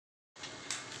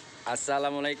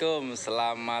Assalamualaikum,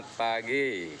 selamat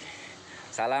pagi.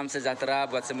 Salam sejahtera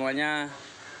buat semuanya.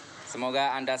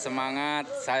 Semoga Anda semangat,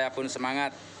 saya pun semangat.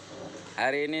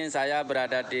 Hari ini saya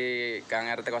berada di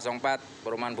Gang RT 04,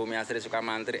 Perumahan Bumi Asri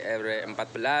Sukamantri RW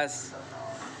 14.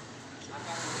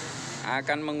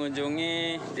 Akan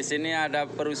mengunjungi di sini ada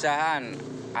perusahaan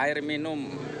air minum,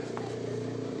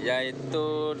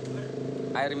 yaitu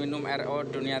air minum RO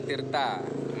Dunia Tirta.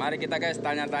 Mari kita guys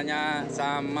tanya-tanya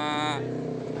sama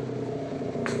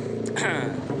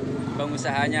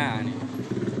pengusahanya nih.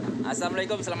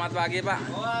 Assalamualaikum, selamat pagi Pak.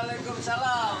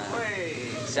 Waalaikumsalam. Woi.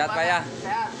 Sehat Pak ya?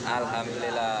 Sehat.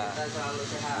 Alhamdulillah. Kita selalu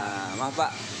sehat. Nah, maaf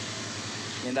Pak,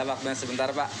 minta waktunya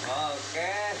sebentar Pak.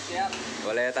 Oke, siap.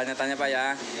 Boleh tanya-tanya Pak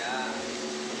ya? Ya.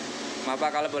 Maaf Pak,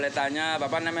 kalau boleh tanya,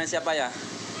 Bapak namanya siapa ya?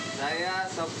 Saya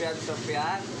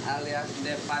Sofian alias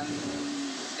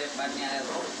Depannya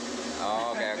Ero.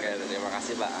 Oh, oke, terima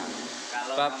kasih Pak.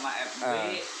 Kalau Pak, nama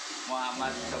FB Muhammad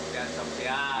Sofian.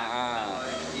 Kalau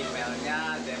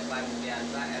emailnya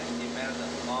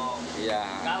depanbiasa@gmail.com. Iya.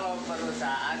 Kalau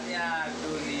perusahaannya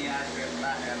Dunia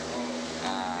Tirta RO.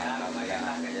 Ya, lumayan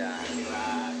Ya.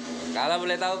 kecilan. Kalau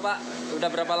boleh tahu Pak, udah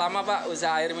berapa lama Pak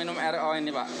usaha air minum RO ini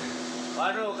Pak?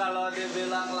 Waduh, kalau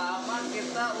dibilang lama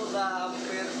kita udah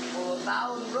hampir 10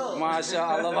 tahun bro. Masya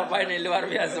Allah Bapak ini luar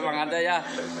biasa semangatnya ya.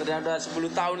 Ternyata 10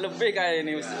 tahun lebih kayak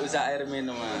ini usaha air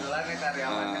minum. Kebetulan nih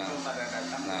karyawannya belum pada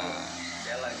datang.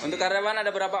 Dia lagi. Untuk karyawan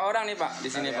ada berapa orang nih Pak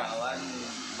di sini Pak? Karyawan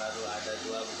baru ada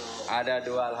 2 bro. Ada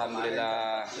 2,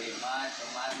 alhamdulillah. 5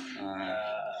 cuman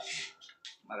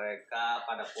mereka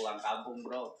pada pulang kampung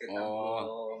bro. Kita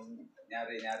belum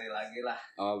nyari-nyari lagi lah.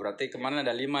 Oh, berarti kemarin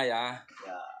ada 5 ya?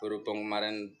 Ya. Berhubung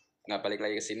kemarin nggak balik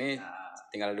lagi ke sini,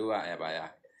 tinggal 2 ya Pak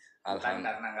ya? Bukan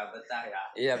karena nggak betah ya.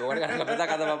 Iya, bukan karena nggak betah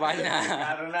kata bapaknya.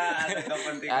 Karena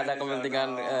ada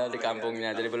kepentingan di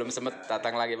kampungnya, jadi belum sempat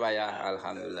datang lagi Pak ya.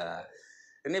 Alhamdulillah.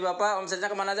 Ini Bapak omsetnya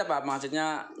kemana aja Pak?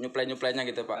 Maksudnya nyuplai-nyuplainya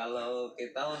gitu Pak? Kalau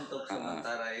kita untuk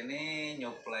sementara ini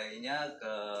nyuplainya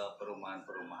ke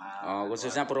perumahan-perumahan. Oh,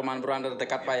 khususnya perumahan-perumahan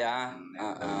terdekat Pak ya?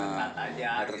 Terdekat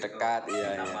aja. Terdekat, gitu.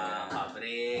 iya. Sama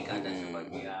pabrik ada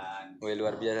sebagian. Wih,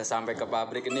 luar biasa sampai ke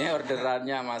pabrik ini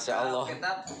orderannya, Masya Allah.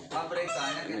 Kita pabrik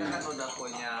soalnya kita kan udah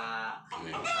punya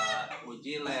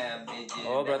uji lab, izin.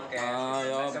 Oh, berarti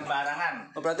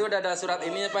sembarangan. Oh, berarti udah ada surat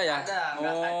ini ya Pak ya? Ada,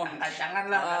 kacang-kacangan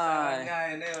lah kasarnya.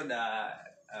 Ini udah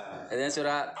ini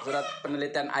surat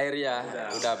penelitian air ya.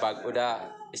 Udah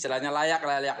istilahnya layak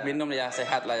minum ya,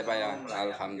 sehat lah ya Pak ya.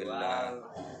 Alhamdulillah.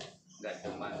 Enggak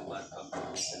cuma buat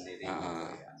konsumsi sendiri.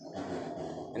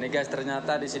 Ini guys,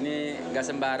 ternyata di sini nggak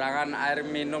sembarangan air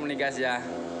minum nih guys ya.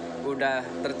 Udah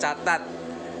tercatat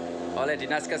oleh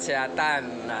Dinas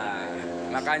Kesehatan. Nah,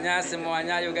 makanya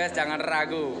semuanya yuk guys jangan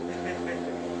ragu.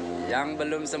 Yang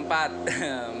belum sempat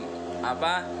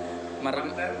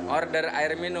order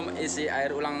air minum isi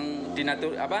air ulang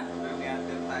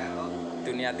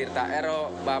Dunia Tirta RO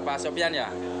Bapak Sofian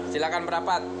ya. Silakan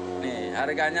merapat. Nih,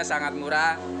 harganya sangat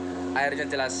murah. Airnya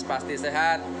jelas pasti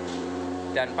sehat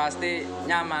dan pasti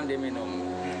nyaman diminum.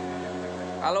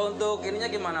 Kalau untuk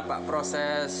ininya gimana Pak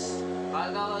proses?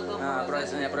 Kalau untuk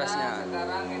prosesnya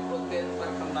sekarang ngikutin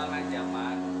perkembangan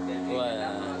zaman. Jadi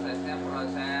kita prosesnya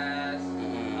proses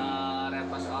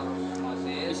reverse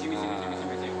osmosis.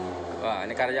 Wah,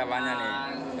 ini karyawannya nih.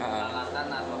 Peralatan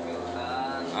atau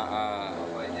filter.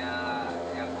 Pokoknya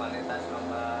yang kualitas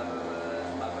nomor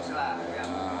bagus lah, yang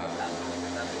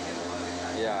kita bikin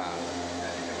kualitas. Iya.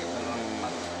 Dari segi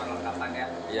perlengkapan ya.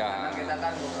 Iya. Karena kita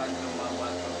kan bukan cuma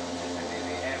buat konsumsi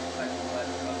sendiri, bukan buat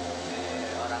konsumsi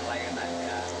orang lain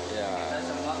aja. Iya. Kita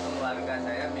semua keluarga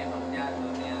saya minumnya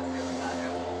Dunia Tirta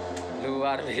RO.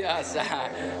 Luar biasa.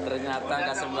 Ternyata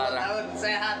nggak sembarang. Tahun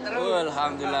sehat terus.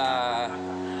 Alhamdulillah.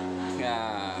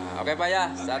 Ya, oke Pak ya.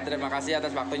 Saya terima kasih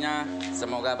atas waktunya.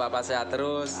 Semoga Bapak sehat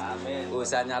terus. Amin.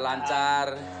 Usahanya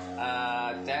lancar.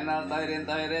 Channel Toirin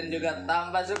juga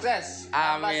tambah sukses.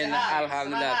 Amin. Sehat.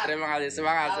 Alhamdulillah. Semangat. Terima kasih.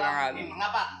 Semangat.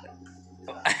 Mengapa?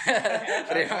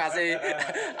 Terima kasih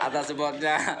atas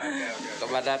supportnya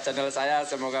kepada channel saya.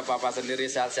 Semoga Bapak sendiri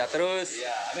sehat-sehat terus. Ya,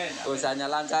 amin. Usahanya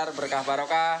lancar, berkah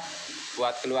barokah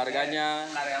buat keluarganya,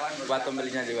 buat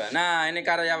pembelinya juga. Nah, ini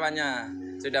karyawannya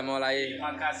sudah mulai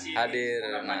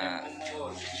hadir. Nah,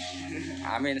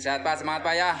 amin, sehat Pak, semangat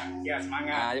Pak ya. Ya,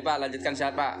 semangat. Nah, yuk Pak, lanjutkan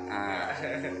sehat Pak. Nah,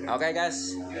 oke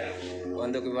guys,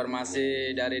 untuk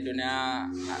informasi dari dunia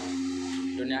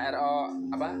RO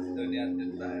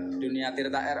Dunia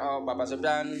Tirta RO Bapak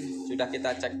Sofian sudah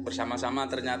kita cek bersama-sama,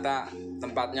 ternyata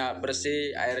tempatnya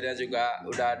bersih, airnya juga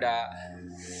udah ada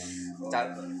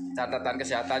catatan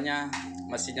kesehatannya,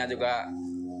 mesinnya juga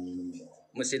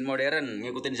mesin modern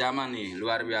ngikutin zaman nih,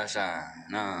 luar biasa.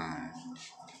 Nah,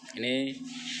 Ini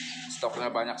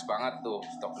stoknya banyak banget tuh,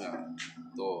 stoknya.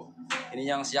 Tuh. Ini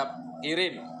yang siap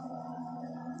kirim.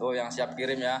 Tuh yang siap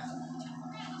kirim ya.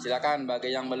 Silakan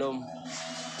bagi yang belum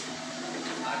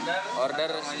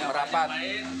order merapat.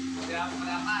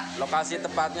 Lokasi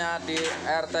tepatnya di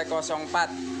RT 04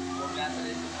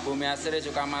 Bumi Asri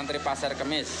Sukamantri Pasar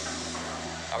Kemis.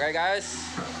 Oke guys,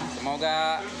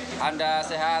 semoga Anda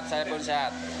sehat, saya pun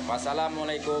sehat.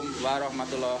 Wassalamualaikum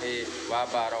warahmatullahi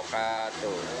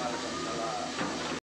wabarakatuh.